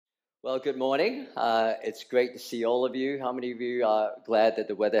Well, good morning. It's great to see all of you. How many of you are glad that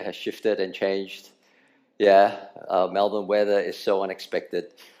the weather has shifted and changed? Yeah, Melbourne weather is so unexpected.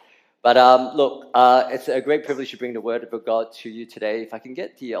 But look, it's a great privilege to bring the Word of God to you today. If I can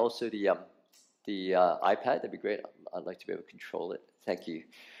get the iPad, that'd be great. I'd like to be able to control it. Thank you.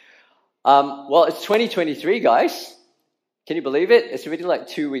 Well, it's 2023, guys. Can you believe it? It's already like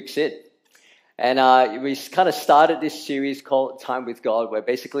 2 weeks in. And we kind of started this series called Time with God, where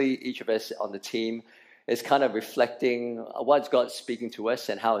basically each of us on the team is kind of reflecting what's God speaking to us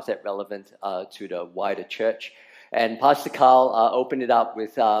and how is that relevant to the wider church. And Pastor Carl opened it up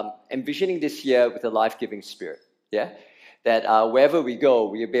with envisioning this year with a life-giving spirit, yeah? That wherever we go,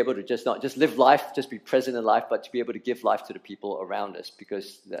 we'll be able to just not just live life, just be present in life, but to be able to give life to the people around us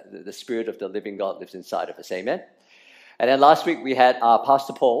because the spirit of the living God lives inside of us, amen? And then last week we had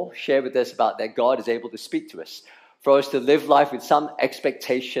Pastor Paul share with us about that God is able to speak to us, for us to live life with some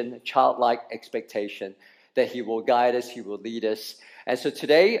expectation, childlike expectation, that He will guide us, He will lead us. And so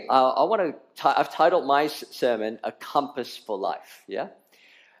today I've titled my sermon, A Compass for Life, yeah?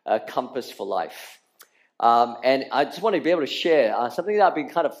 A Compass for Life. And I just want to be able to share something that I've been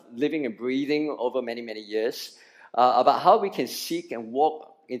kind of living and breathing over many, many years about how we can seek and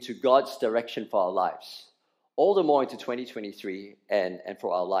walk into God's direction for our lives. All the more into 2023 and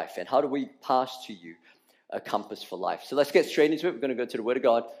for our life. And how do we pass to you a compass for life? So let's get straight into it. We're going to go to the Word of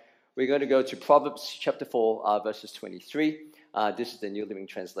God. We're going to go to Proverbs chapter 4, verses 23. This is the New Living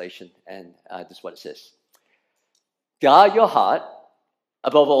Translation, and this is what it says. Guard your heart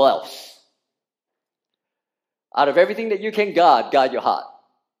above all else. Out of everything that you can guard your heart.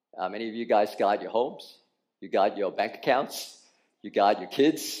 Many of you guys guard your homes. You guard your bank accounts. You guard your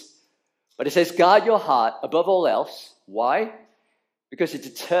kids. But it says, guard your heart above all else. Why? Because it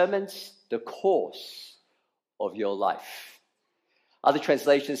determines the course of your life. Other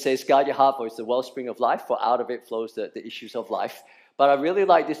translations says, guard your heart, for it's the wellspring of life, for out of it flows the issues of life. But I really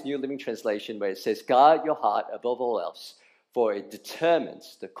like this New Living Translation where it says, guard your heart above all else, for it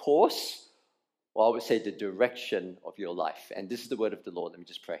determines the course, or I would say the direction of your life. And this is the word of the Lord. Let me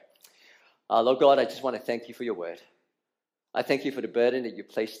just pray. Lord God, I just want to thank you for your word. I thank you for the burden that you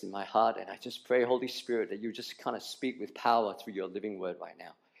placed in my heart, and I just pray, Holy Spirit, that you just kind of speak with power through your living word right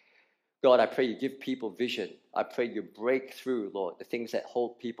now. God, I pray you give people vision. I pray you break through, Lord, the things that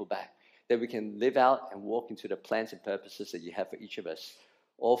hold people back, that we can live out and walk into the plans and purposes that you have for each of us,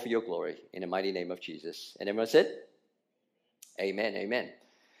 all for your glory, in the mighty name of Jesus. And everyone said, amen, amen.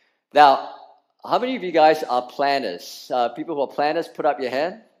 Now, how many of you guys are planners? People who are planners, put up your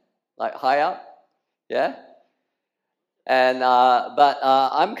hand, like high up, yeah? And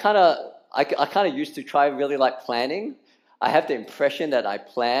I'm kind of I kind of used to try really like planning. I have the impression that I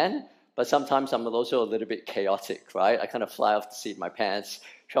plan, but sometimes I'm also a little bit chaotic, right? I kind of fly off the seat of my pants,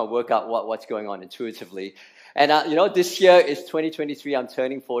 try to work out what's going on intuitively. And this year is 2023. I'm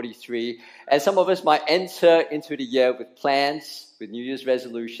turning 43, and some of us might enter into the year with plans, with New Year's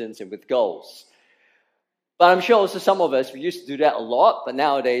resolutions, and with goals. But I'm sure also some of us, we used to do that a lot, but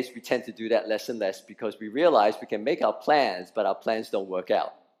nowadays we tend to do that less and less because we realize we can make our plans, but our plans don't work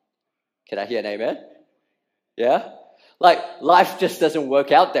out. Can I hear an amen? Yeah? Like, life just doesn't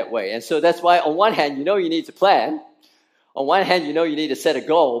work out that way. And so that's why on one hand, you need to plan. On one hand, you need to set a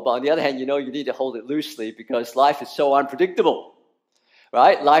goal, but on the other hand, you need to hold it loosely because life is so unpredictable,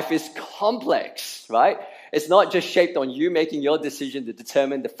 right? Life is complex, right? It's not just shaped on you making your decision to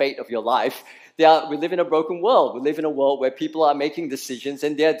determine the fate of your life. We live in a broken world. We live in a world where people are making decisions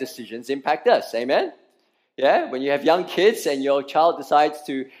and their decisions impact us. Amen? Yeah? When you have young kids and your child decides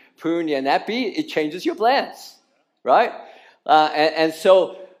to prune your nappy, it changes your plans, right? And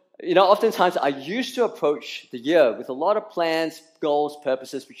so, oftentimes I used to approach the year with a lot of plans, goals,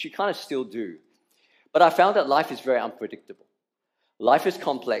 purposes, which you kind of still do. But I found that life is very unpredictable. Life is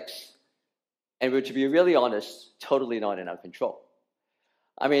complex. And to be really honest, totally not in our control.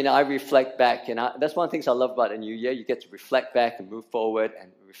 I mean, I reflect back, and that's one of the things I love about a new year. You get to reflect back and move forward and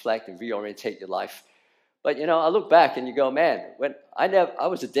reflect and reorientate your life. But, I look back and you go, man, when I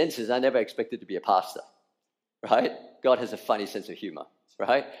was a dentist, I never expected to be a pastor, right? God has a funny sense of humor,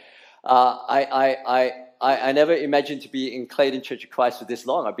 right? I never imagined to be in Clayton Church of Christ for this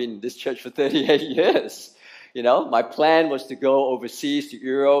long. I've been in this church for 38 years. My plan was to go overseas to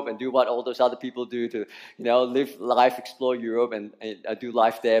Europe and do what all those other people do to, live life, explore Europe and do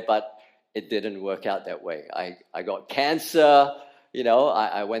life there. But it didn't work out that way. I got cancer.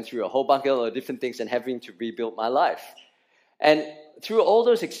 I went through a whole bucket of different things and having to rebuild my life. And through all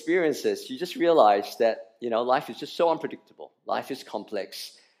those experiences, you just realize that, life is just so unpredictable. Life is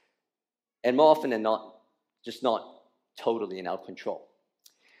complex. And more often than not, just not totally in our control.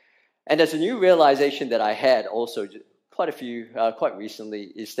 And there's a new realization that I had also quite recently,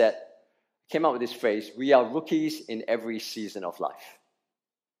 is that I came up with this phrase: we are rookies in every season of life.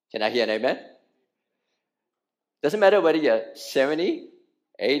 Can I hear an amen? Doesn't matter whether you're 70,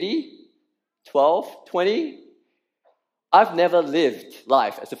 80, 12, 20. I've never lived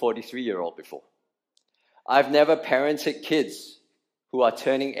life as a 43-year-old before. I've never parented kids who are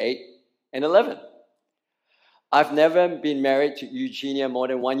turning 8 and 11. I've never been married to Eugenia more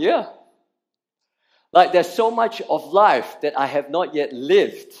than 1 year. Like, there's so much of life that I have not yet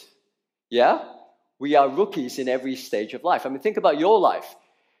lived. Yeah? We are rookies in every stage of life. I mean, think about your life.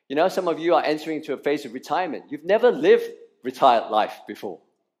 You know, some of you are entering into a phase of retirement. You've never lived retired life before.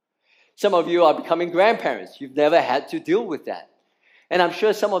 Some of you are becoming grandparents. You've never had to deal with that. And I'm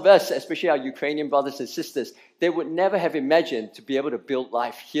sure some of us, especially our Ukrainian brothers and sisters, they would never have imagined to be able to build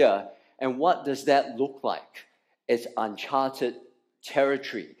life here. And what does that look like? It's uncharted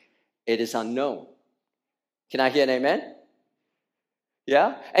territory. It is unknown. Can I hear an amen?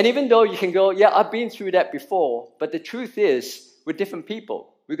 Yeah? And even though you can go, yeah, I've been through that before, but the truth is, we're different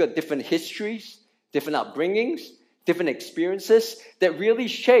people. We've got different histories, different upbringings, different experiences that really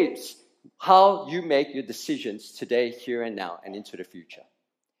shapes how you make your decisions today, here and now, and into the future.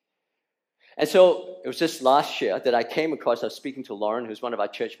 And so it was just last year that I came across, I was speaking to Lauren, who's one of our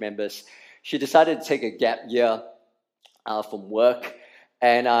church members. She decided to take a gap year from work,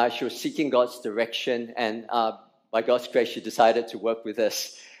 and she was seeking God's direction, and by God's grace, she decided to work with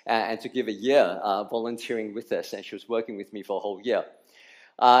us and to give a year volunteering with us, and she was working with me for a whole year.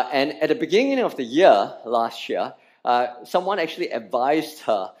 And at the beginning of the year, last year, someone actually advised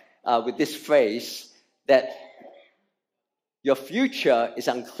her with this phrase that your future is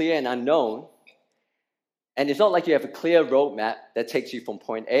unclear and unknown, and it's not like you have a clear roadmap that takes you from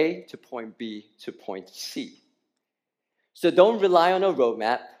point A to point B to point C. So don't rely on a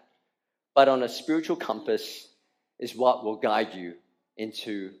roadmap, but on a spiritual compass is what will guide you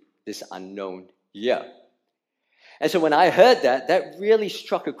into this unknown year. And so when I heard that, that really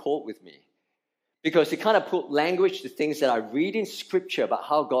struck a chord with me, because it kind of put language to things that I read in Scripture about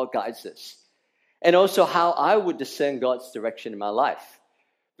how God guides us, and also how I would discern God's direction in my life.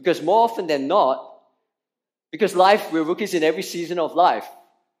 Because more often than not, because we're rookies in every season of life,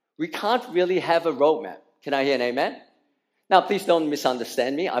 we can't really have a roadmap. Can I hear an amen? Now, please don't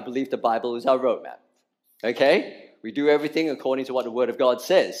misunderstand me. I believe the Bible is our roadmap. Okay? We do everything according to what the Word of God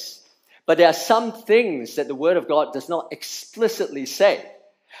says. But there are some things that the Word of God does not explicitly say.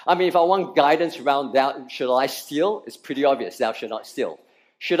 I mean, if I want guidance around should I steal? It's pretty obvious, thou shalt not steal.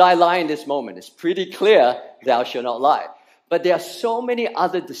 Should I lie in this moment? It's pretty clear, thou shalt not lie. But there are so many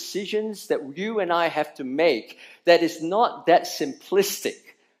other decisions that you and I have to make that is not that simplistic,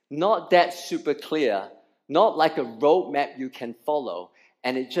 not that super clear, not like a roadmap you can follow.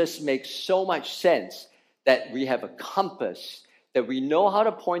 And it just makes so much sense that we have a compass, that we know how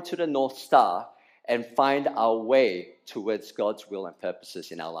to point to the North Star and find our way towards God's will and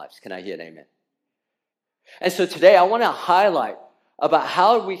purposes in our lives. Can I hear an amen? And so today I want to highlight about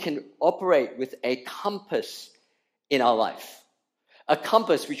how we can operate with a compass in our life. A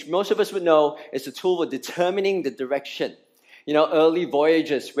compass, which most of us would know, is a tool for determining the direction. You know, early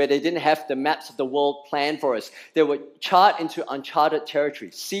voyages where they didn't have the maps of the world planned for us. They would chart into uncharted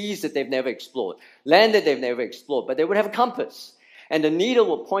territory, seas that they've never explored, land that they've never explored, but they would have a compass. And the needle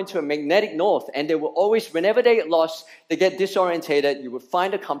will point to a magnetic north, and they will always, whenever they get lost, they get disorientated, you would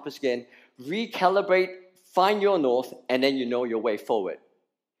find a compass again, recalibrate, find your north, and then you know your way forward.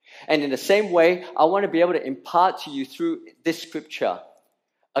 And in the same way, I want to be able to impart to you through this scripture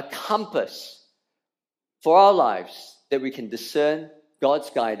a compass for our lives that we can discern God's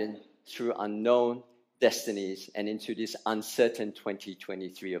guidance through unknown destinies and into this uncertain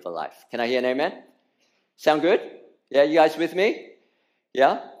 2023 of a life. Can I hear an amen? Sound good? Yeah, you guys with me?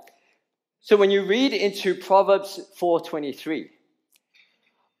 Yeah? So when you read into Proverbs 4:23,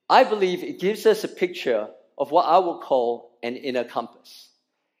 I believe it gives us a picture of what I will call an inner compass.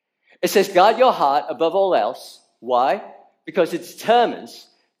 It says, guard your heart above all else. Why? Because it determines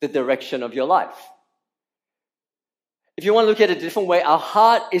the direction of your life. If you want to look at it a different way, our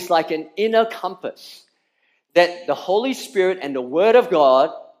heart is like an inner compass that the Holy Spirit and the Word of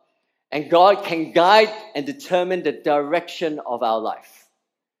God and God can guide and determine the direction of our life.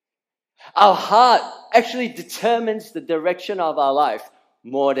 Our heart actually determines the direction of our life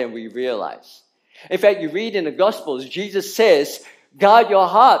more than we realize. In fact, you read in the Gospels, Jesus says, guard your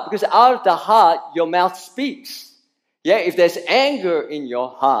heart, because out of the heart, your mouth speaks. Yeah, if there's anger in your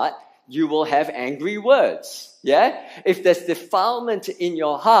heart, you will have angry words. Yeah, if there's defilement in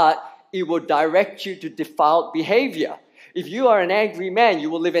your heart, it will direct you to defiled behavior. if you are an angry man, you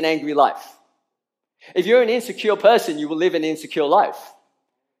will live an angry life. If you're an insecure person, you will live an insecure life.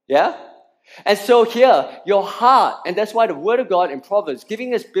 Yeah? And so here, your heart, and that's why the Word of God in Proverbs,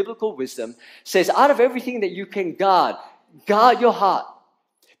 giving us biblical wisdom, says out of everything that you can guard your heart,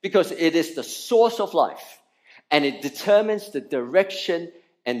 because it is the source of life, and it determines the direction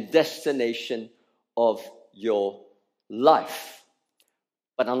and destination of your life.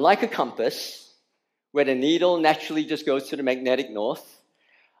 But unlike a compass, where the needle naturally just goes to the magnetic north,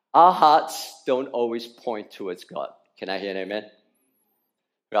 our hearts don't always point towards God. Can I hear an amen?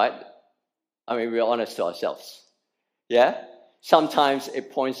 Right? I mean, we're honest to ourselves. Yeah? Sometimes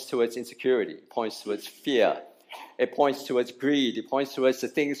it points towards insecurity. It points towards fear. It points towards greed. It points towards the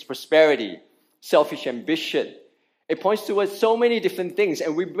things, prosperity, selfish ambition. It points towards so many different things.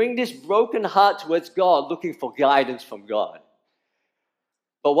 And we bring this broken heart towards God, looking for guidance from God.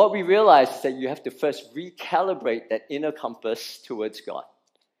 But what we realize is that you have to first recalibrate that inner compass towards God,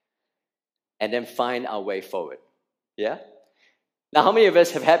 and then find our way forward. Yeah? Now, how many of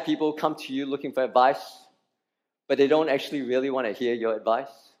us have had people come to you looking for advice, but they don't actually really want to hear your advice?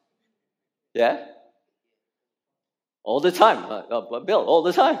 Yeah? All the time. Bill, all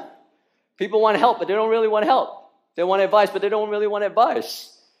the time. People want help, but they don't really want help. They want advice, but they don't really want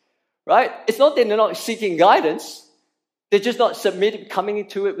advice. Right? It's not that they're not seeking guidance. They're just not coming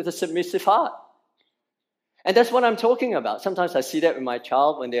into it with a submissive heart. And that's what I'm talking about. Sometimes I see that with my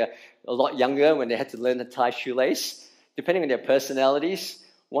child when they're a lot younger, when they had to learn to tie shoelace. Depending on their personalities,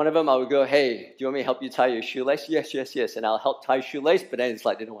 one of them I would go, hey, do you want me to help you tie your shoelace? Yes, yes, yes. And I'll help tie shoelace, but then it's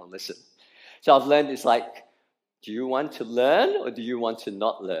like they don't want to listen. So I've learned it's like, do you want to learn or do you want to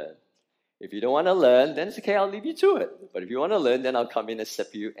not learn? If you don't want to learn, then it's okay, I'll leave you to it. But if you want to learn, then I'll come in and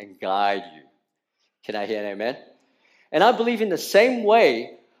step you and guide you. Can I hear an amen? And I believe in the same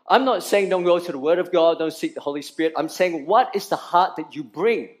way, I'm not saying don't go to the Word of God, don't seek the Holy Spirit. I'm saying what is the heart that you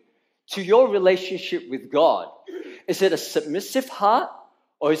bring to your relationship with God? Is it a submissive heart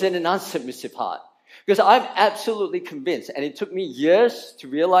or is it an unsubmissive heart? Because I'm absolutely convinced, and it took me years to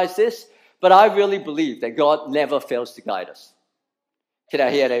realize this, but I really believe that God never fails to guide us. Can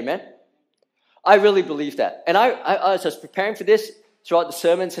I hear an amen? I really believe that. And I as I was preparing for this, throughout the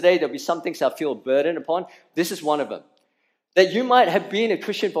sermon today, there'll be some things I feel a burden upon. This is one of them. That you might have been a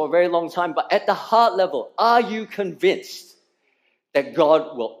Christian for a very long time, but at the heart level, are you convinced that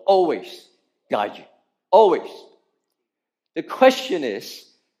God will always guide you? Always. The question is,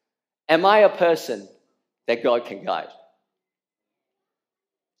 am I a person that God can guide?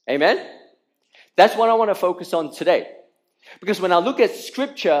 Amen? That's what I want to focus on today. Because when I look at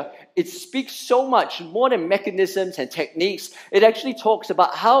Scripture, it speaks so much more than mechanisms and techniques. It actually talks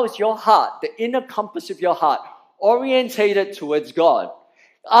about how is your heart, the inner compass of your heart, orientated towards God.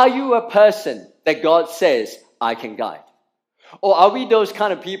 Are you a person that God says, I can guide? Or are we those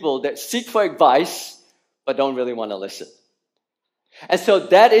kind of people that seek for advice but don't really want to listen? And so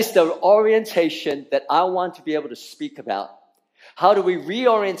that is the orientation that I want to be able to speak about. How do we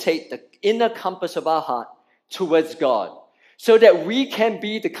reorientate the inner compass of our heart towards God so that we can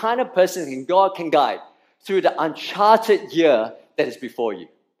be the kind of person that God can guide through the uncharted year that is before you?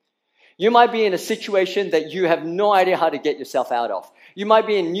 You might be in a situation that you have no idea how to get yourself out of. You might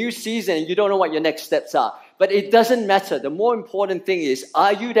be in a new season and you don't know what your next steps are. But it doesn't matter. The more important thing is,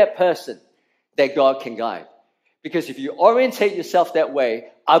 are you that person that God can guide? Because if you orientate yourself that way,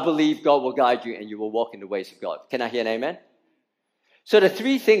 I believe God will guide you and you will walk in the ways of God. Can I hear an amen? So the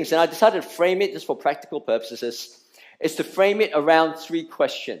three things, and I decided to frame it just for practical purposes, is to frame it around three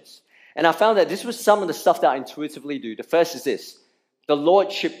questions. And I found that this was some of the stuff that I intuitively do. The first is this, the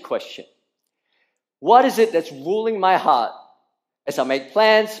Lordship question. What is it that's ruling my heart as I make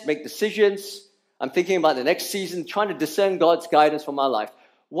plans, make decisions? I'm thinking about the next season, trying to discern God's guidance for my life.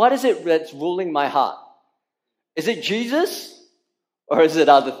 What is it that's ruling my heart? Is it Jesus or is it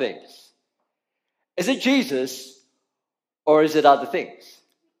other things? Is it Jesus or is it other things?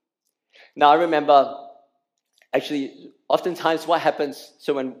 Now, I remember, actually, oftentimes what happens,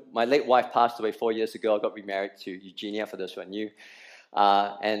 so when my late wife passed away 4 years ago, I got remarried to Eugenia, for those who are new,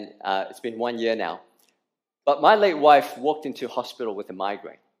 and it's been 1 year now. But my late wife walked into hospital with a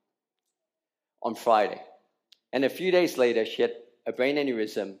migraine on Friday. And a few days later, she had a brain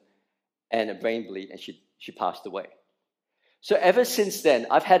aneurysm and a brain bleed, and she passed away. So ever since then,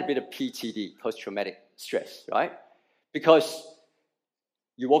 I've had a bit of PTD, post-traumatic stress, right? Because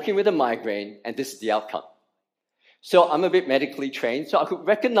you're walking with a migraine, and this is the outcome. So I'm a bit medically trained, so I could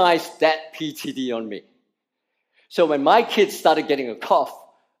recognize that PTD on me. So when my kids started getting a cough,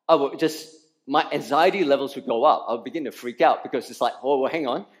 my anxiety levels would go up. I would begin to freak out because it's like, oh, well, hang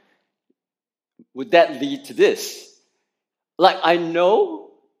on. Would that lead to this? Like, I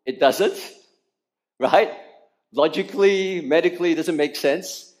know it doesn't, right? Logically, medically, it doesn't make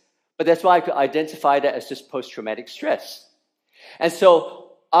sense. But that's why I could identify that as just post-traumatic stress. And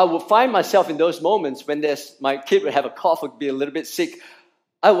so I would find myself in those moments when my kid would have a cough or be a little bit sick.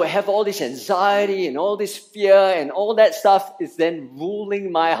 I would have all this anxiety and all this fear, and all that stuff is then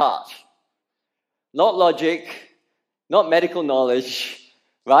ruling my heart. Not logic, not medical knowledge,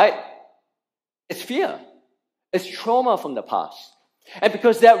 right? It's fear. It's trauma from the past. And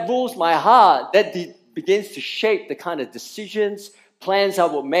because that rules my heart, that begins to shape the kind of decisions, plans I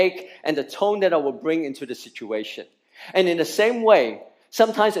will make, and the tone that I will bring into the situation. And in the same way,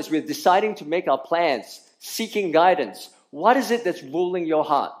 sometimes as we're deciding to make our plans, seeking guidance, what is it that's ruling your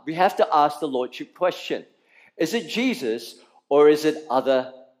heart? We have to ask the Lordship question. Is it Jesus or is it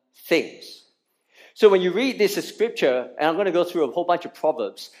other things? So when you read this scripture, and I'm going to go through a whole bunch of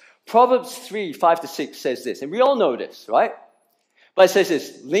Proverbs 3, 5-6 says this, and we all know this, right? But it says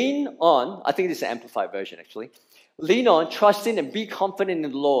this, lean on, I think this is an amplified version actually, lean on, trust in, and be confident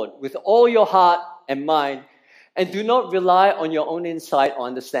in the Lord with all your heart and mind, and do not rely on your own insight or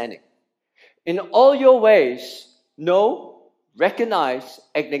understanding. In all your ways, know, recognize,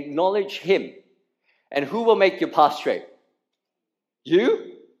 and acknowledge Him. And who will make your path straight?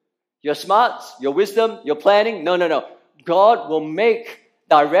 You? Your smarts? Your wisdom? Your planning? No. God will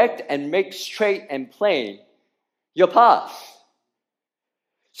direct and make straight and plain your path.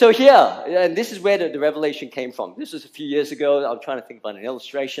 So here, and this is where the revelation came from. This was a few years ago. I was trying to think about an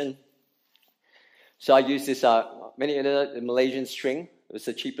illustration. So I used this the Malaysian string. It was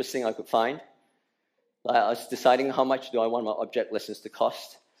the cheapest thing I could find. I was deciding how much do I want my object lessons to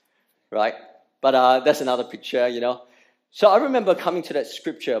cost, right? But that's another picture, you know. So I remember coming to that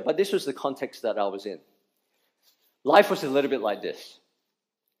scripture, but this was the context that I was in. Life was a little bit like this.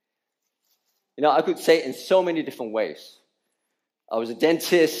 You know, I could say it in so many different ways. I was a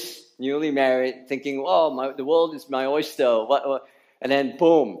dentist, newly married, thinking, oh, the world is my oyster. What? And then,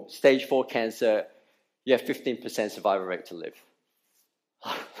 boom, stage 4 cancer. You have 15% survival rate to live.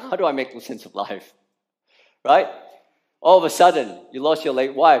 How do I make sense of life? Right? All of a sudden, you lost your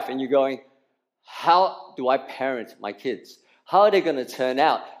late wife, and you're going, how do I parent my kids? How are they going to turn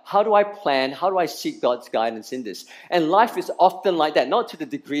out? How do I plan? How do I seek God's guidance in this? And life is often like that, not to the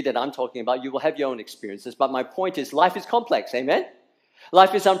degree that I'm talking about. You will have your own experiences, but my point is life is complex, amen?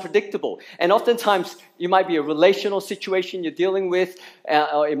 Life is unpredictable. And oftentimes, it might be a relational situation you're dealing with,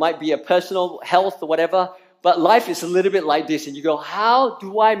 or it might be a personal health or whatever, but life is a little bit like this, and you go, how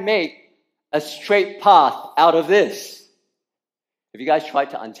do I make a straight path out of this? If you guys try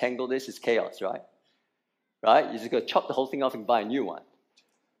to untangle this, it's chaos, right? Right? You just go chop the whole thing off and buy a new one,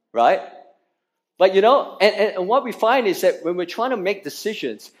 right? But you know, and what we find is that when we're trying to make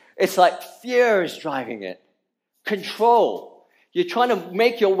decisions, it's like fear is driving it. Control. You're trying to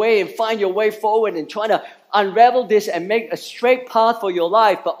make your way and find your way forward and trying to unravel this and make a straight path for your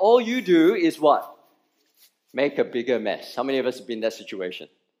life, but all you do is what? Make a bigger mess. How many of us have been in that situation?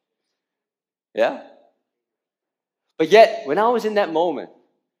 Yeah? But yet, when I was in that moment,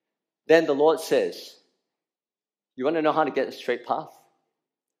 then the Lord says, you want to know how to get a straight path?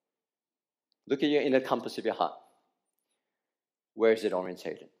 Look at your inner compass of your heart. Where is it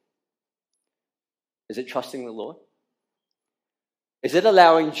orientated? Is it trusting the Lord? Is it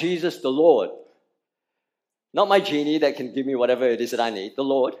allowing Jesus, the Lord, not my genie that can give me whatever it is that I need, the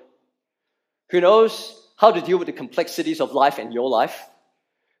Lord, who knows how to deal with the complexities of life and your life,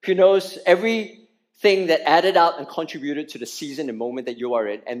 who knows everything that added out and contributed to the season and moment that you are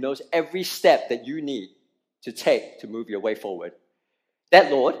in, and knows every step that you need to take to move your way forward.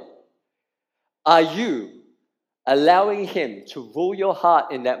 That Lord, are you allowing Him to rule your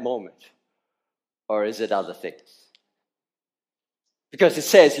heart in that moment? Or is it other things? Because it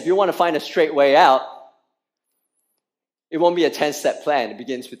says, if you want to find a straight way out, it won't be a 10-step plan. It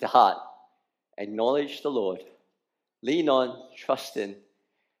begins with the heart. Acknowledge the Lord. Lean on, trust in,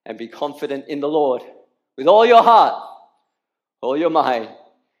 and be confident in the Lord with all your heart, all your mind,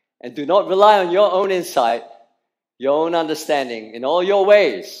 and do not rely on your own insight, your own understanding in all your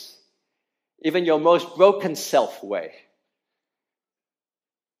ways, even your most broken self way.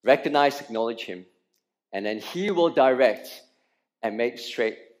 Recognize, acknowledge Him, and then He will direct and make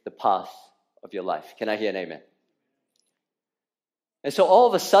straight the path of your life. Can I hear an amen? And so all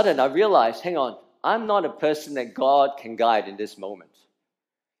of a sudden I realized, hang on, I'm not a person that God can guide in this moment.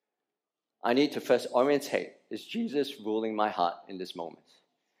 I need to first orientate. Is Jesus ruling my heart in this moment?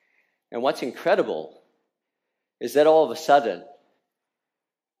 And what's incredible is that all of a sudden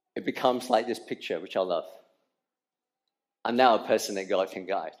it becomes like this picture, which I love. I'm now a person that God can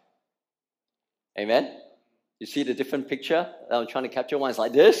guide. Amen? You see the different picture that I'm trying to capture? One is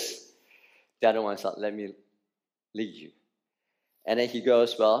like this. The other one is like, let me lead you. And then he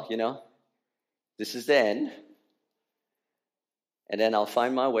goes, well, this is the end. And then I'll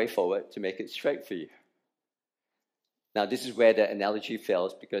find my way forward to make it straight for you. Now, this is where the analogy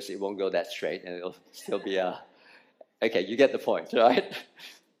fails because it won't go that straight and it'll still be okay, you get the point, right?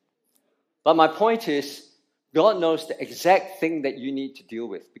 But my point is, God knows the exact thing that you need to deal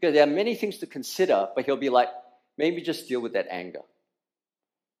with because there are many things to consider, but he'll be like, maybe just deal with that anger.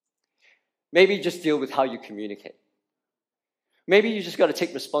 Maybe just deal with how you communicate. Maybe you just got to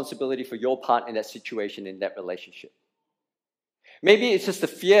take responsibility for your part in that situation, in that relationship. Maybe it's just the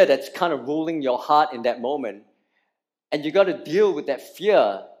fear that's kind of ruling your heart in that moment. And you got to deal with that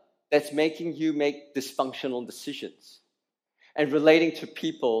fear that's making you make dysfunctional decisions and relating to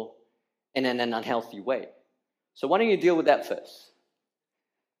people in an unhealthy way. So why don't you deal with that first?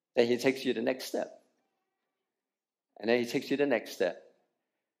 Then he takes you to the next step. And then he takes you to the next step.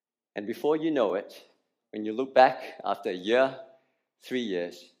 And before you know it, when you look back after a year, 3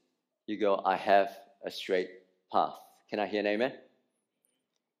 years, you go, I have a straight path. Can I hear an amen?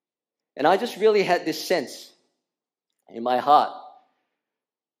 And I just really had this sense in my heart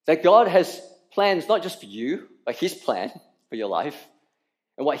that God has plans not just for you, but his plan for your life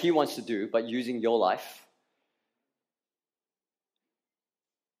and what he wants to do, but using your life.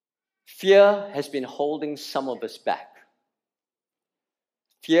 Fear has been holding some of us back.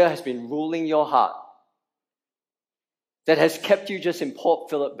 Fear has been ruling your heart. That has kept you just in Port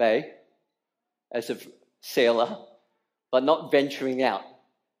Phillip Bay as a sailor, but not venturing out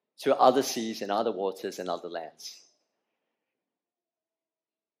to other seas and other waters and other lands.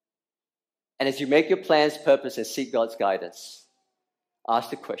 And as you make your plans, purpose, and seek God's guidance, ask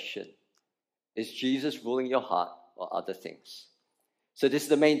the question, is Jesus ruling your heart or other things? So this is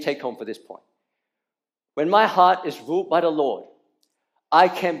the main take-home for this point. When my heart is ruled by the Lord, I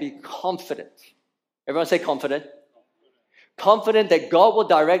can be confident. Everyone say confident. Confident that God will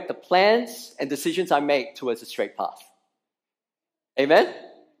direct the plans and decisions I make towards a straight path. Amen?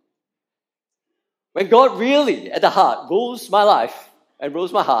 When God really, at the heart, rules my life and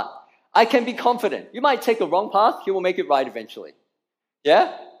rules my heart, I can be confident. You might take a wrong path, he will make it right eventually.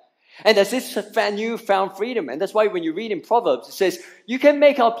 Yeah? And there's this newfound freedom. And that's why when you read in Proverbs, it says, you can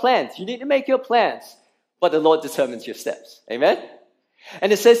make our plans. You need to make your plans. But the Lord determines your steps. Amen?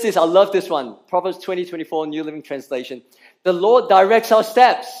 And it says this, I love this one. Proverbs 20:24, New Living Translation. The Lord directs our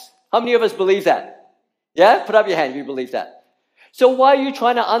steps. How many of us believe that? Yeah? Put up your hand if you believe that. So why are you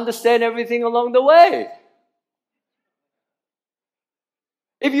trying to understand everything along the way?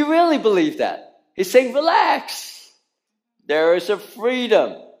 If you really believe that, he's saying, relax. There is a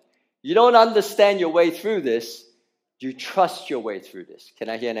freedom. You don't understand your way through this. You trust your way through this. Can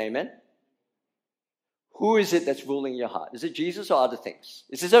I hear an amen? Who is it that's ruling your heart? Is it Jesus or other things?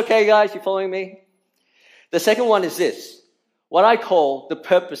 Is this okay, guys? You following me? The second one is this, what I call the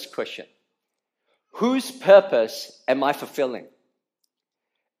purpose question. Whose purpose am I fulfilling?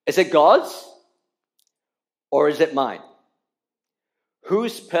 Is it God's or is it mine?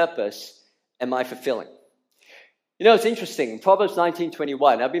 Whose purpose am I fulfilling? You know, it's interesting. In Proverbs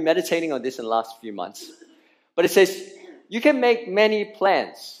 19:21, I've been meditating on this in the last few months. But it says, you can make many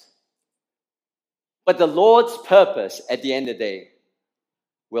plans, but the Lord's purpose at the end of the day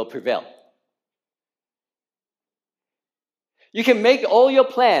will prevail. You can make all your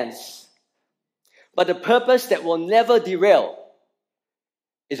plans, but the purpose that will never derail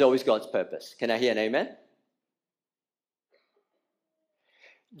is always God's purpose. Can I hear an amen?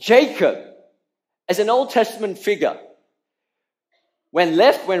 Jacob, as an Old Testament figure, went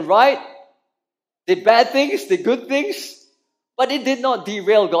left, went right, did bad things, did good things, but it did not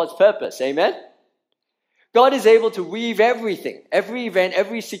derail God's purpose. Amen? God is able to weave everything, every event,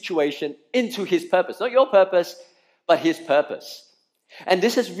 every situation into his purpose. Not your purpose, but his purpose. And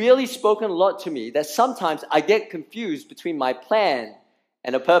this has really spoken a lot to me that sometimes I get confused between my plan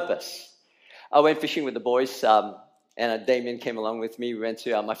and a purpose. I went fishing with the boys, and Damien came along with me. We went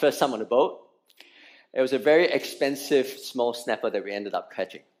to my first time on a boat. It was a very expensive small snapper that we ended up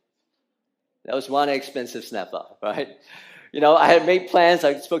catching. That was one expensive snapper, right? You know, I had made plans.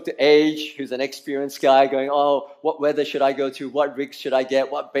 I spoke to Age, who's an experienced guy, going, oh, what weather should I go to? What rigs should I get?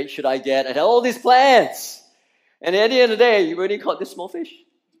 What bait should I get? I had all these plans. And at the end of the day, you only caught this small fish.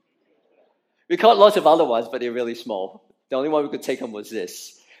 We caught lots of other ones, but they're really small. The only one we could take home was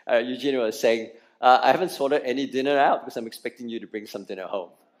this. Eugenia was saying, I haven't sorted any dinner out because I'm expecting you to bring some dinner home.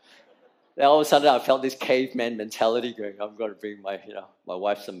 Then all of a sudden, I felt this caveman mentality going, I'm going to bring my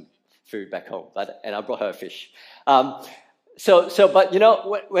wife some food back home. And I brought her a fish. But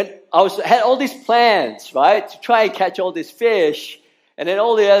when I had all these plans, right, to try and catch all these fish, and then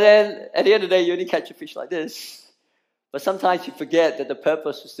at the end of the day, you only catch a fish like this. But sometimes you forget that the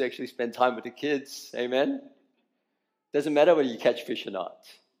purpose was to actually spend time with the kids. Amen? Doesn't matter whether you catch fish or not.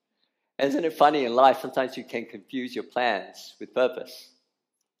 And isn't it funny in life, sometimes you can confuse your plans with purpose.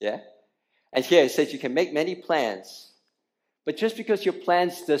 Yeah? And here it says you can make many plans, but just because your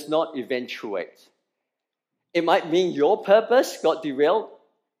plans does not eventuate, it might mean your purpose got derailed,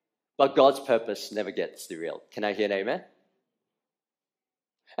 but God's purpose never gets derailed. Can I hear an amen?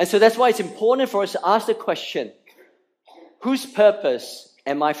 And so that's why it's important for us to ask the question, whose purpose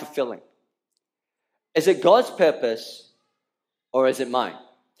am I fulfilling? Is it God's purpose or is it mine?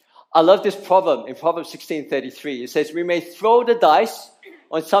 I love this proverb in Proverbs 16:33. It says, we may throw the dice,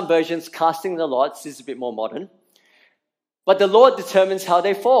 or in some versions, casting the lots. This is a bit more modern. But the Lord determines how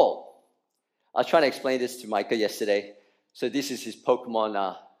they fall. I was trying to explain this to Micah yesterday. So this is his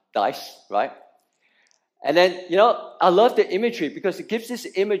Pokemon dice, right? And then, I love the imagery because it gives this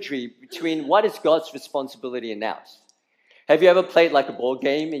imagery between what is God's responsibility and ours. Have you ever played like a board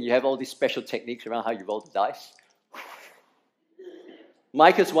game and you have all these special techniques around how you roll the dice?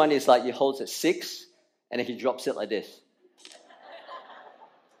 Micah's one is like he holds it 6 and then he drops it like this.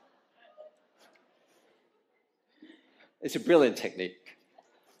 It's a brilliant technique.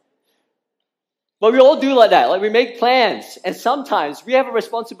 But we all do like that. Like we make plans and sometimes we have a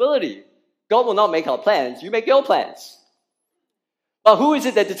responsibility. God will not make our plans. You make your plans. But who is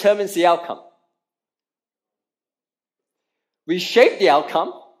it that determines the outcome? We shape the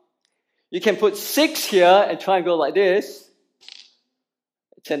outcome. You can put 6 here and try and go like this.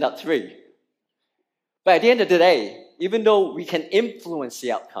 It turned out 3. But at the end of the day, even though we can influence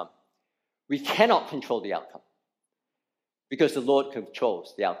the outcome, we cannot control the outcome. Because the Lord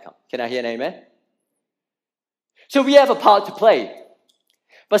controls the outcome. Can I hear an amen? So we have a part to play.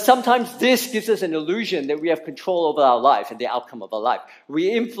 But sometimes this gives us an illusion that we have control over our life and the outcome of our life.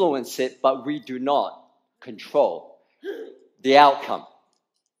 We influence it, but we do not control the outcome.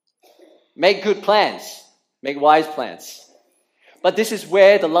 Make good plans. Make wise plans. But this is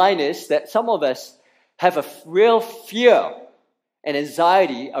where the line is that some of us have a real fear and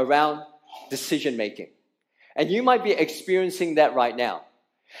anxiety around decision making. And you might be experiencing that right now.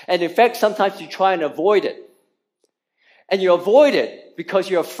 And in fact, sometimes you try and avoid it. And you avoid it because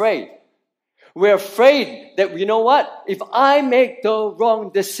you're afraid. We're afraid that, you know what? If I make the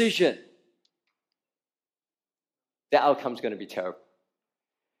wrong decision, the outcome's going to be terrible.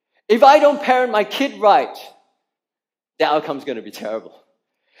 If I don't parent my kid right, the outcome's going to be terrible.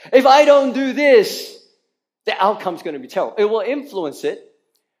 If I don't do this, the outcome's going to be terrible. It will influence it,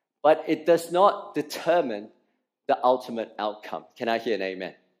 but it does not determine the ultimate outcome. Can I hear an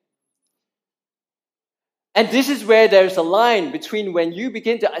amen? And this is where there's a line between when you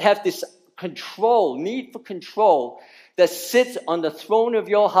begin to have this control, need for control, that sits on the throne of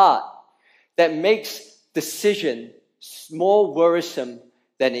your heart, that makes decision more worrisome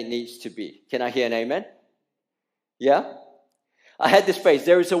than it needs to be. Can I hear an amen? Yeah? I had this phrase,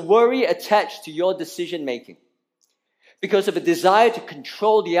 there is a worry attached to your decision making because of a desire to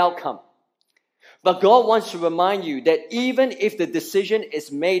control the outcome. But God wants to remind you that even if the decision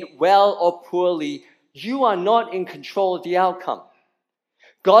is made well or poorly, you are not in control of the outcome.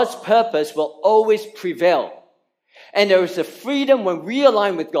 God's purpose will always prevail. And there is a freedom when we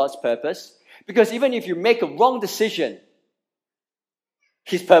align with God's purpose, because even if you make a wrong decision,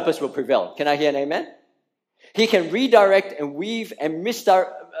 His purpose will prevail. Can I hear an amen? He can redirect and weave and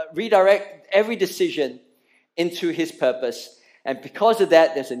redirect every decision into His purpose. And because of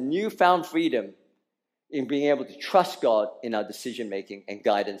that, there's a newfound freedom in being able to trust God in our decision-making and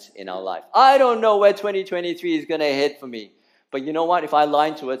guidance in our life. I don't know where 2023 is going to head for me. But you know what? If I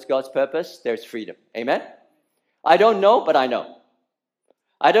align towards God's purpose, there's freedom. Amen? I don't know, but I know.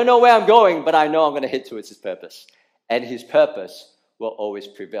 I don't know where I'm going, but I know I'm going to head towards His purpose. And His purpose will always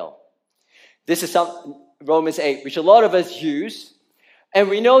prevail. This is Romans 8, which a lot of us use. And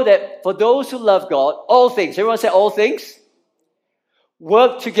we know that for those who love God, all things, everyone say all things,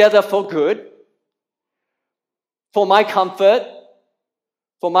 work together for good, for my comfort,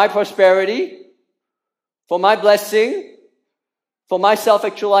 for my prosperity, for my blessing, for my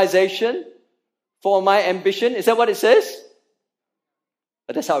self-actualization, for my ambition. Is that what it says?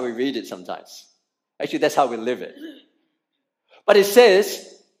 But that's how we read it sometimes. Actually, that's how we live it. But it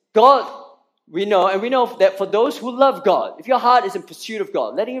says, God, we know that for those who love God, if your heart is in pursuit of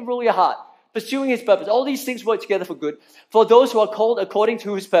God, letting Him rule your heart, pursuing His purpose, all these things work together for good, for those who are called according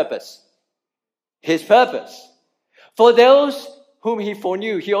to His purpose. His purpose. For those whom he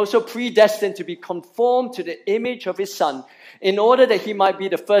foreknew, he also predestined to be conformed to the image of his Son, in order that he might be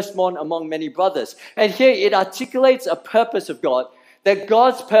the firstborn among many brothers. And here it articulates a purpose of God, that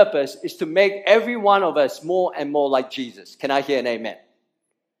God's purpose is to make every one of us more and more like Jesus. Can I hear an amen?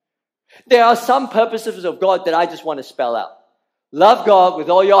 There are some purposes of God that I just want to spell out. Love God with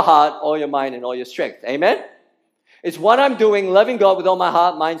all your heart, all your mind, and all your strength. Amen? It's what I'm doing, loving God with all my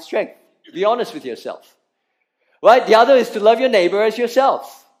heart, mind, strength. Be honest with yourself. Right? The other is to love your neighbor as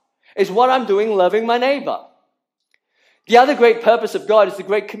yourself. It's what I'm doing, loving my neighbor. The other great purpose of God is the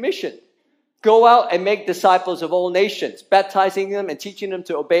Great Commission. Go out and make disciples of all nations, baptizing them and teaching them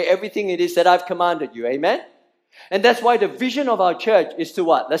to obey everything it is that I've commanded you. Amen? And that's why the vision of our church is to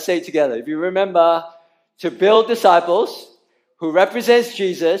what? Let's say it together. If you remember, to build disciples who represents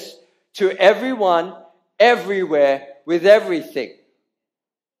Jesus to everyone, everywhere, with everything.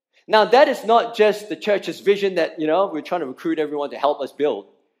 Now, that is not just the church's vision that, we're trying to recruit everyone to help us build.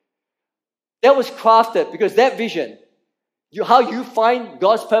 That was crafted because that vision, how you find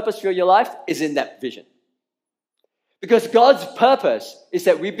God's purpose for your life is in that vision. Because God's purpose is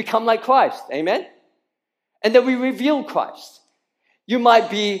that we become like Christ. Amen? And that we reveal Christ. You might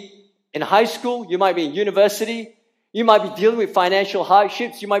be in high school. You might be in university. You might be dealing with financial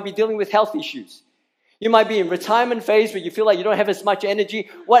hardships. You might be dealing with health issues. You might be in retirement phase where you feel like you don't have as much energy.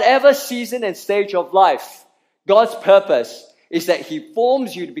 Whatever season and stage of life, God's purpose is that He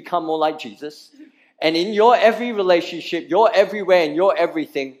forms you to become more like Jesus. And in your every relationship, your everywhere and your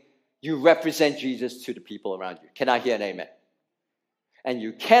everything, you represent Jesus to the people around you. Can I hear an amen? And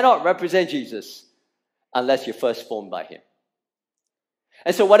you cannot represent Jesus unless you're first formed by Him.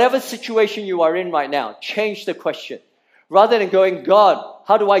 And so whatever situation you are in right now, change the question. Rather than going, God,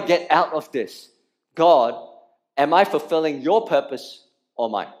 how do I get out of this? God, am I fulfilling your purpose or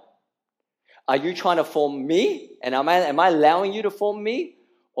mine? Are you trying to form me? And am I allowing you to form me?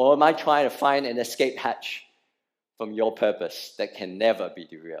 Or am I trying to find an escape hatch from your purpose that can never be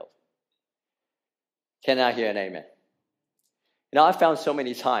derailed? Can I hear an amen? I found so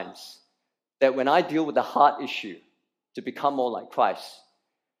many times that when I deal with the heart issue to become more like Christ,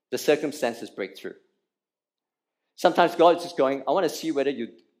 the circumstances break through. Sometimes God is just going, I want to see whether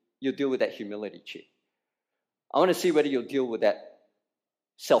you'll deal with that humility, Chi. I want to see whether you'll deal with that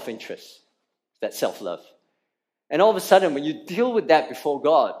self-interest, that self-love. And all of a sudden, when you deal with that before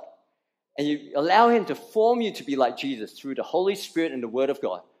God, and you allow Him to form you to be like Jesus through the Holy Spirit and the Word of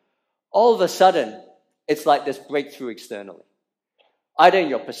God, all of a sudden, it's like this breakthrough externally. Either in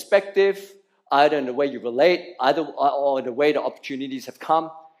your perspective, either in the way you relate, or in the way the opportunities have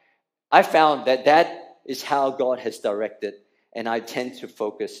come. I found that is how God has directed, and I tend to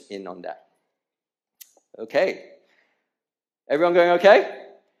focus in on that. Okay. Everyone going okay?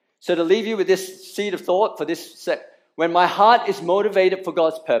 So to leave you with this seed of thought for this set, when my heart is motivated for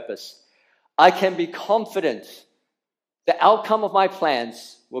God's purpose, I can be confident the outcome of my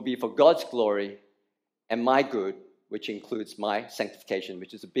plans will be for God's glory and my good, which includes my sanctification,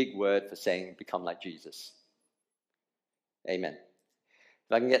 which is a big word for saying become like Jesus. Amen.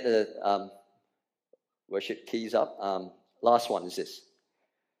 If I can get the worship keys up. Last one is this.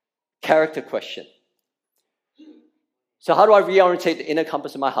 Character question. So how do I reorientate the inner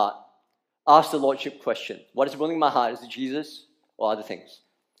compass of my heart? Ask the Lordship question. What is ruling my heart? Is it Jesus or other things?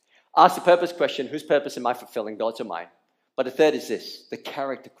 Ask the purpose question. Whose purpose am I fulfilling, God's or mine? But the third is this, the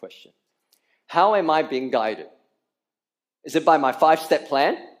character question. How am I being guided? Is it by my 5-step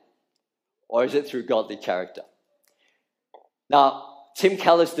plan? Or is it through godly character? Now, Tim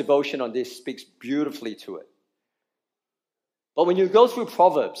Keller's devotion on this speaks beautifully to it. But when you go through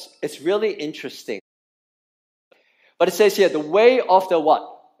Proverbs, it's really interesting. But it says here, the way of the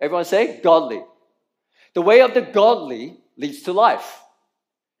what? Everyone say, godly. The way of the godly leads to life.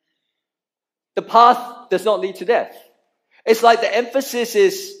 The path does not lead to death. It's like the emphasis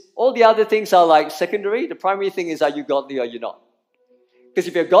is, all the other things are like secondary. The primary thing is, are you godly or are you not? Because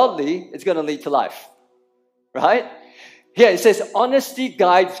if you're godly, it's going to lead to life. Right? Here it says, honesty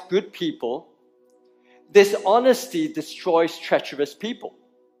guides good people. Dishonesty destroys treacherous people.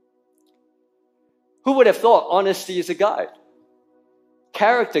 Who would have thought honesty is a guide?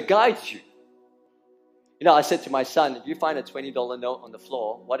 Character guides you. I said to my son, if you find a $20 note on the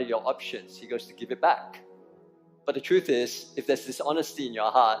floor, what are your options? He goes to give it back. But the truth is, if there's dishonesty in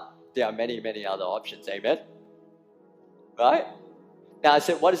your heart, there are many, many other options. Amen? Right? Now I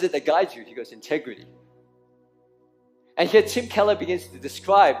said, what is it that guides you? He goes, integrity. And here Tim Keller begins to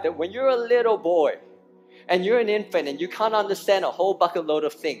describe that when you're a little boy and you're an infant and you can't understand a whole bucket load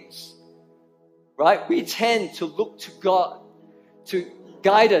of things, right? We tend to look to God to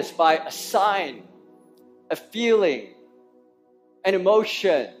guide us by a sign, a feeling, an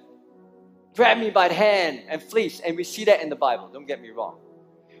emotion, grab me by the hand and fleece. And we see that in the Bible, don't get me wrong.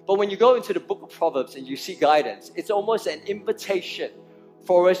 But when you go into the book of Proverbs and you see guidance, it's almost an invitation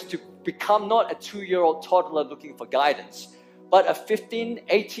for us to become not a 2-year-old toddler looking for guidance, but a 15,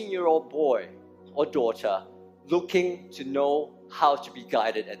 18-year-old boy or daughter looking to know how to be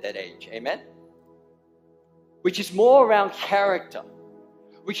guided at that age. Amen? Which is more around character,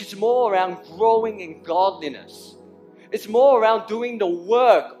 which is more around growing in godliness. It's more around doing the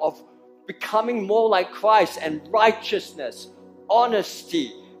work of becoming more like Christ and righteousness,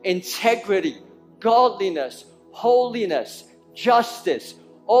 honesty, integrity, godliness, holiness, justice.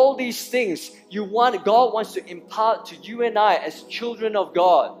 All these things God wants to impart to you and I as children of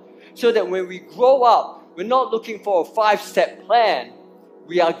God, so that when we grow up, we're not looking for a 5-step plan.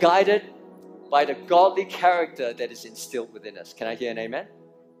 We are guided by the godly character that is instilled within us. Can I hear an amen?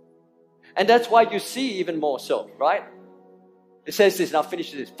 And that's why you see even more so, right? It says this, and I'll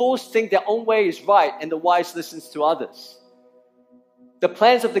finish this. Fools think their own way is right, and the wise listens to others. The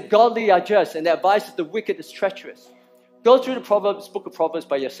plans of the godly are just, and the advice of the wicked is treacherous. Go through the book of Proverbs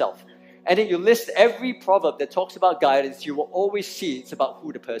by yourself. And then you list every proverb that talks about guidance. You will always see it's about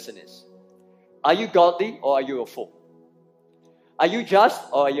who the person is. Are you godly or are you a fool? Are you just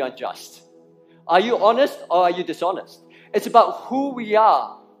or are you unjust? Are you honest or are you dishonest? It's about who we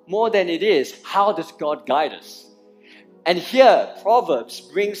are more than it is how does God guide us. And here, Proverbs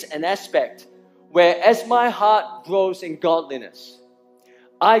brings an aspect where as my heart grows in godliness,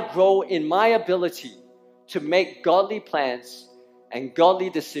 I grow in my ability to make godly plans and godly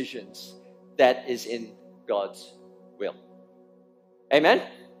decisions that is in God's will. Amen?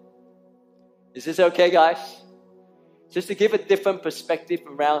 Is this okay, guys? Just to give a different perspective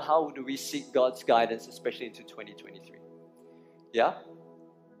around how do we seek God's guidance, especially into 2023. Yeah?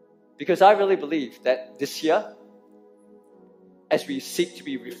 Because I really believe that this year, as we seek to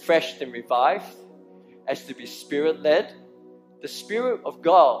be refreshed and revived, as to be Spirit-led, the Spirit of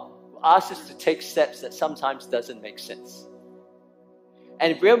God asks us to take steps that sometimes doesn't make sense.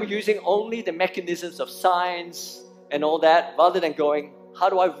 And we're using only the mechanisms of science and all that, rather than going, how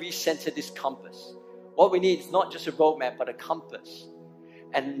do I recenter this compass? What we need is not just a roadmap, but a compass.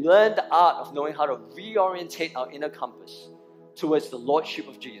 And learn the art of knowing how to reorientate our inner compass towards the Lordship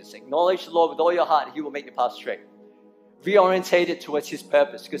of Jesus. Acknowledge the Lord with all your heart, and He will make your path straight. Reorientate it towards His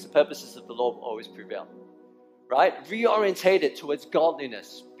purpose, because the purposes of the Lord will always prevail. Right? Reorientate it towards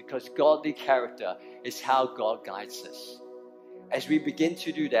godliness, because godly character is how God guides us. As we begin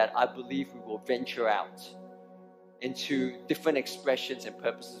to do that, I believe we will venture out into different expressions and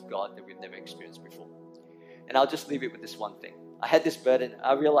purposes of God that we've never experienced before. And I'll just leave it with this one thing. I had this burden.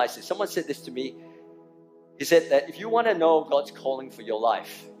 I realized this. Someone said this to me. He said that if you want to know God's calling for your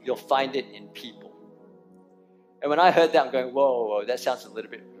life, you'll find it in people. And when I heard that, I'm going, whoa, that sounds a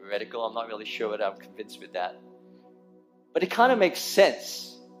little bit heretical. I'm not really sure whether I'm convinced with that. But it kind of makes sense.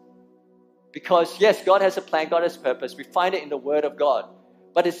 Because yes, God has a plan, God has a purpose. We find it in the Word of God.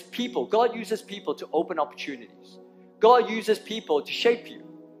 But it's people. God uses people to open opportunities. God uses people to shape you.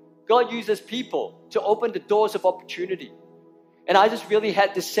 God uses people to open the doors of opportunity. And I just really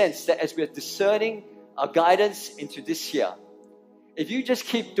had this sense that as we're discerning our guidance into this year, if you just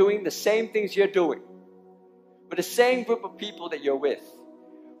keep doing the same things you're doing, with the same group of people that you're with,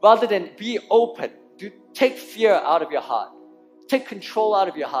 rather than be open, to take fear out of your heart, take control out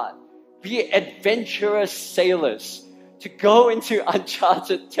of your heart, be adventurous sailors to go into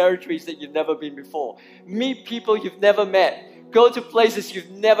uncharted territories that you've never been before. Meet people you've never met. Go to places you've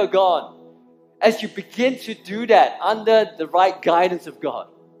never gone. As you begin to do that under the right guidance of God,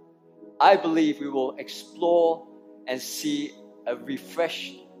 I believe we will explore and see a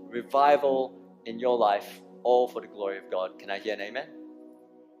refreshed revival in your life, all for the glory of God. Can I hear an amen?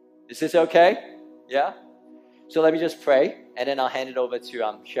 Is this okay? Yeah? So let me just pray, and then I'll hand it over to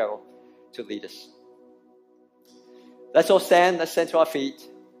Cheryl to lead us. Let's all stand. Let's stand to our feet.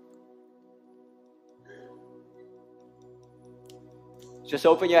 Just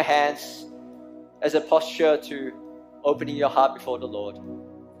open your hands as a posture to opening your heart before the Lord.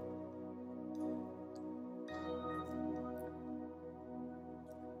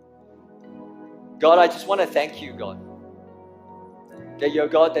 God, I just want to thank you, God, that you're a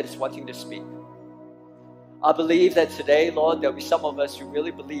God that is wanting to speak. I believe that today, Lord, there'll be some of us who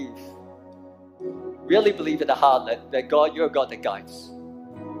really believe in the heart that God, you're a God that guides.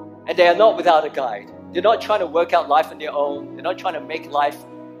 And they are not without a guide. They're not trying to work out life on their own. They're not trying to make life.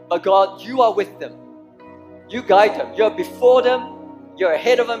 But God, you are with them. You guide them. You're before them. You're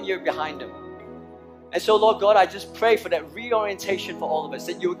ahead of them. You're behind them. And so, Lord God, I just pray for that reorientation for all of us,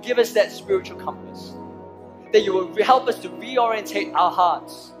 that you will give us that spiritual compass. that you will help us to reorientate our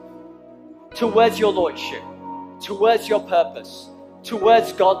hearts towards your Lordship, towards your purpose,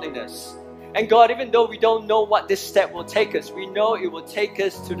 towards godliness. And God, even though we don't know what this step will take us, we know it will take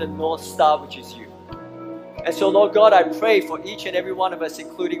us to the North Star, which is you. And so, Lord God, I pray for each and every one of us,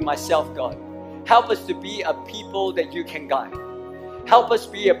 including myself, God. Help us to be a people that you can guide. Help us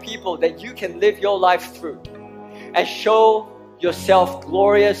be a people that you can live your life through and show yourself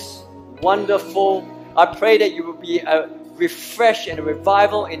glorious, wonderful. I pray that you will be a refresh and a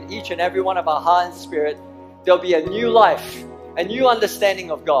revival in each and every one of our heart and spirit. There'll be a new life, a new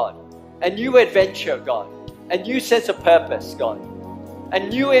understanding of God, a new adventure, God, a new sense of purpose, God, a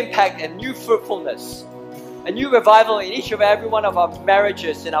new impact and new fruitfulness, a new revival in each and every one of our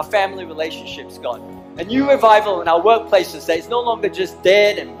marriages and our family relationships, God. A new revival in our workplaces that is no longer just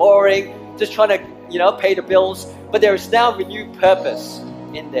dead and boring, just trying to, pay the bills, but there is now renewed purpose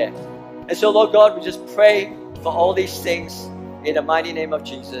in there. And so, Lord God, we just pray for all these things in the mighty name of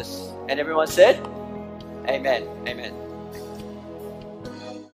Jesus. And everyone said, Amen. Amen.